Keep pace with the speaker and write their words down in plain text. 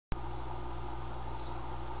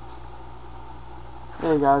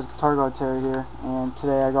Hey guys, guitargodterry here, and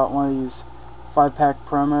today I got one of these 5-pack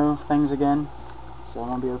promo things again, so I'm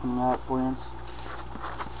going to be opening that for you.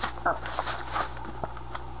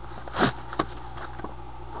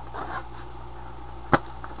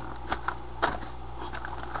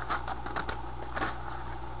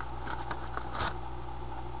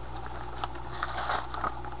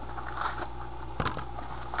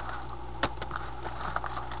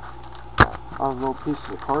 All little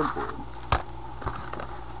pieces of cardboard.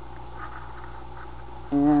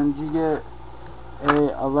 And you get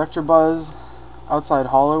a Electrobuzz outside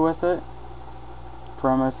hollow with it.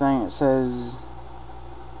 Promo thing. It says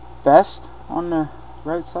best on the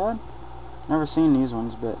right side. Never seen these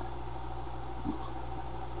ones, but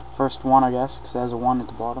first one, I guess, because it has a 1 at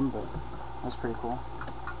the bottom, but that's pretty cool.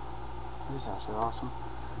 This is actually awesome.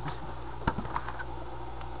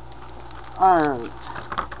 Alright,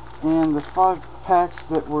 and the 5 packs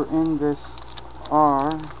that were in this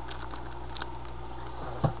are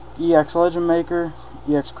EX Legend Maker,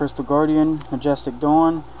 EX Crystal Guardian, Majestic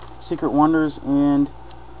Dawn, Secret Wonders, and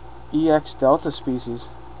EX Delta Species.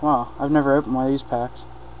 Wow, I've never opened one of these packs.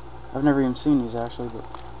 I've never even seen these actually, but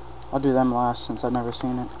I'll do them last since I've never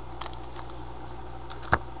seen it.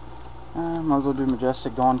 Might as well do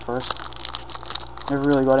Majestic Dawn first. Never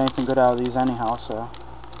really got anything good out of these anyhow, so.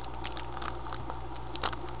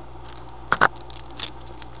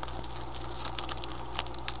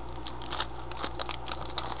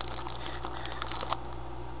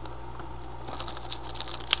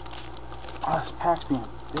 Oh, this pack's being a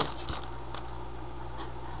bitch.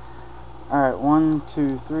 Alright, 1,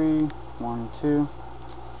 2, 3, 1, 2.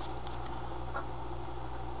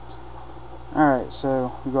 Alright,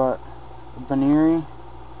 so we got Baneri,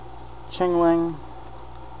 Chingling,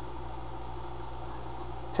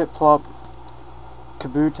 Piplup,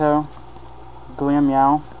 Kabuto,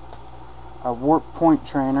 Glameow, a Warp Point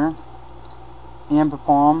Trainer,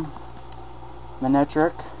 Ambipom,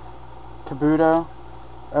 Manectric, Kabuto.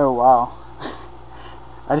 Oh wow.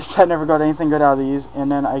 I never got anything good out of these, and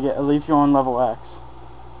then I get a Leafeon level X.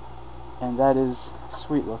 And that is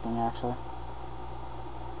sweet looking actually.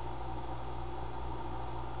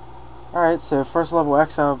 Alright, so first level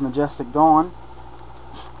X out of Majestic Dawn.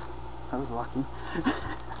 That was lucky.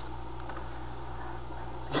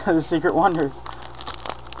 Let's go to the Secret Wonders.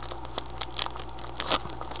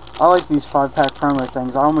 I like these 5-pack promo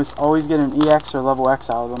things. I almost always get an EX or level X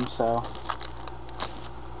out of them, so.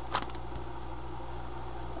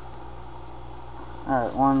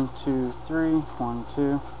 Alright, 1, 2, 3, 1,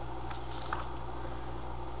 2.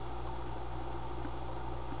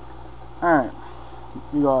 Alright,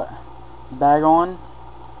 we got Bagon,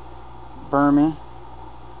 Burmy,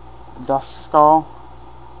 Duskull,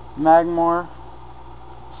 Magmar,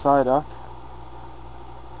 Psyduck,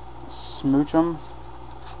 Smoochum,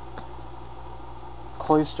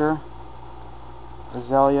 Cloyster,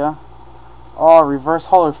 Roselia. Oh, Reverse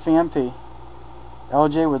Holo Phanpy.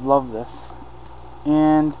 LJ would love this.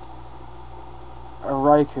 And a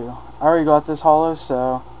Raikou. I already got this holo,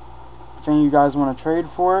 so if any of you guys want to trade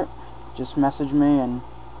for it, just message me and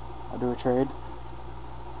I'll do a trade.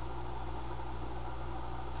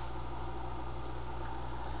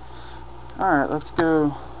 Alright, let's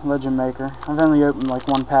go Legend Maker. I've only opened like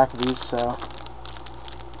 1 pack of these, so.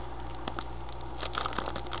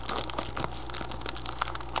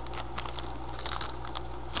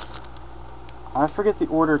 I forget the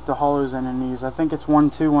order the holos in these. I think it's 1,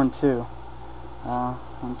 2, 1, 2. 1, 2,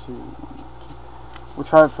 1, 2. We'll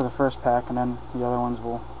try it for the first pack, and then the other ones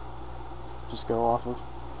we'll just go off of.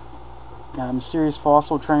 Mysterious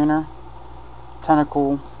Fossil Trainer,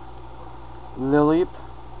 Tentacle, Lileep,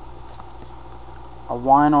 a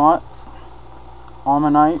Wynaut,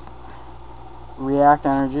 Ammonite, React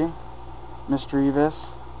Energy,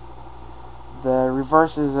 Misdreavus. The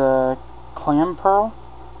reverse is a Clamperl.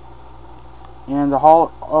 And the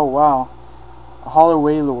holo, oh wow, a Holo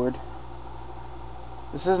Wailord.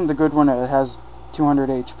 This isn't the good one, it has 200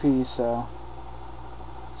 HP, so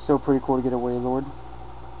still pretty cool to get a Wailord.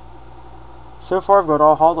 So far I've got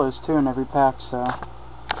all holos too in every pack, so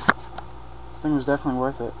this thing was definitely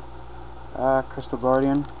worth it. Crystal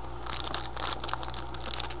Guardian.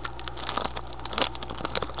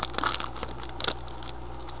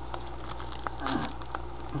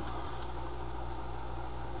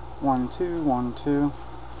 One, two, 1, 2.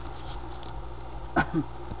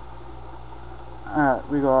 Alright,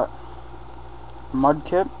 we got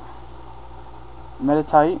Mudkip,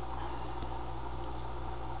 Meditite,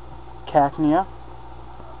 Cacnea,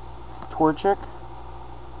 Torchic,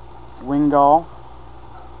 Wingull,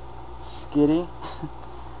 Skitty,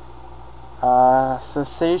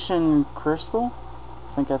 Cessation Crystal,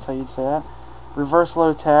 I think that's how you'd say that. Reverse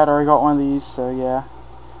low tad, already got one of these, so yeah.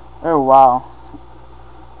 Oh wow.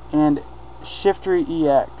 And Shiftery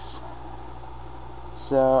EX.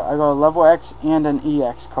 So I got a level X and an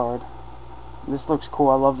EX card. This looks cool.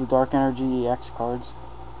 I love the Dark Energy EX cards.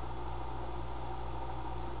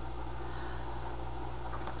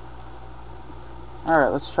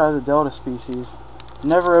 Alright, let's try the Delta species.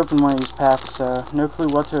 Never opened one of these packs, so no clue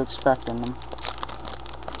what to expect in them.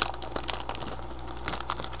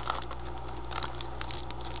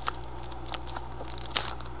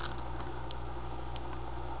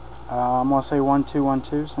 I'm going to say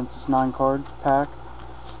 1-2-1-2 since it's 9-card pack.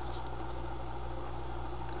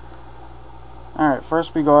 Alright,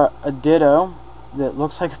 first we got a Ditto that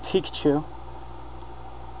looks like a Pikachu.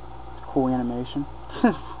 It's a cool animation.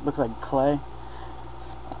 Looks like clay.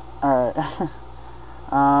 Alright.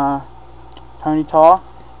 Ponyta,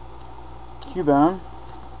 Cubone,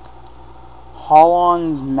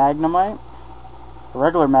 Holland's Magnemite, a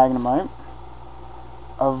regular Magnemite,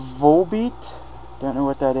 a Volbeat, don't know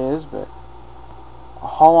what that is, but a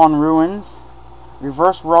Holland Ruins,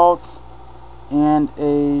 Reverse Ralts, and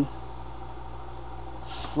a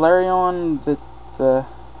Flareon the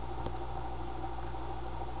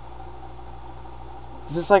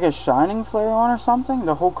is this like a Shining Flareon or something?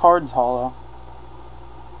 The whole card's hollow.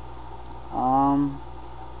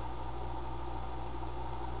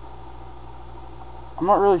 I'm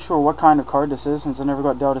not really sure what kind of card this is since I never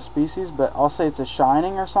got Delta Species, but I'll say it's a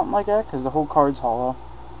Shining or something like that because the whole card's hollow.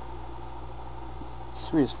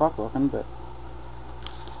 Sweet as fuck looking, but...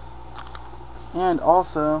 And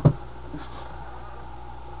also...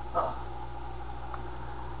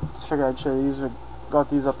 Just figured I'd show these. We got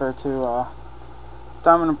these up there too.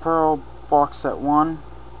 Diamond and Pearl box set 1,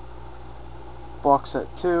 box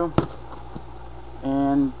set 2,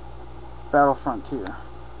 and Battle Frontier.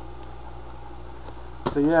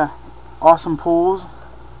 So yeah, awesome pulls,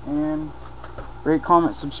 and rate,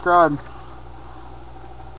 comment, subscribe.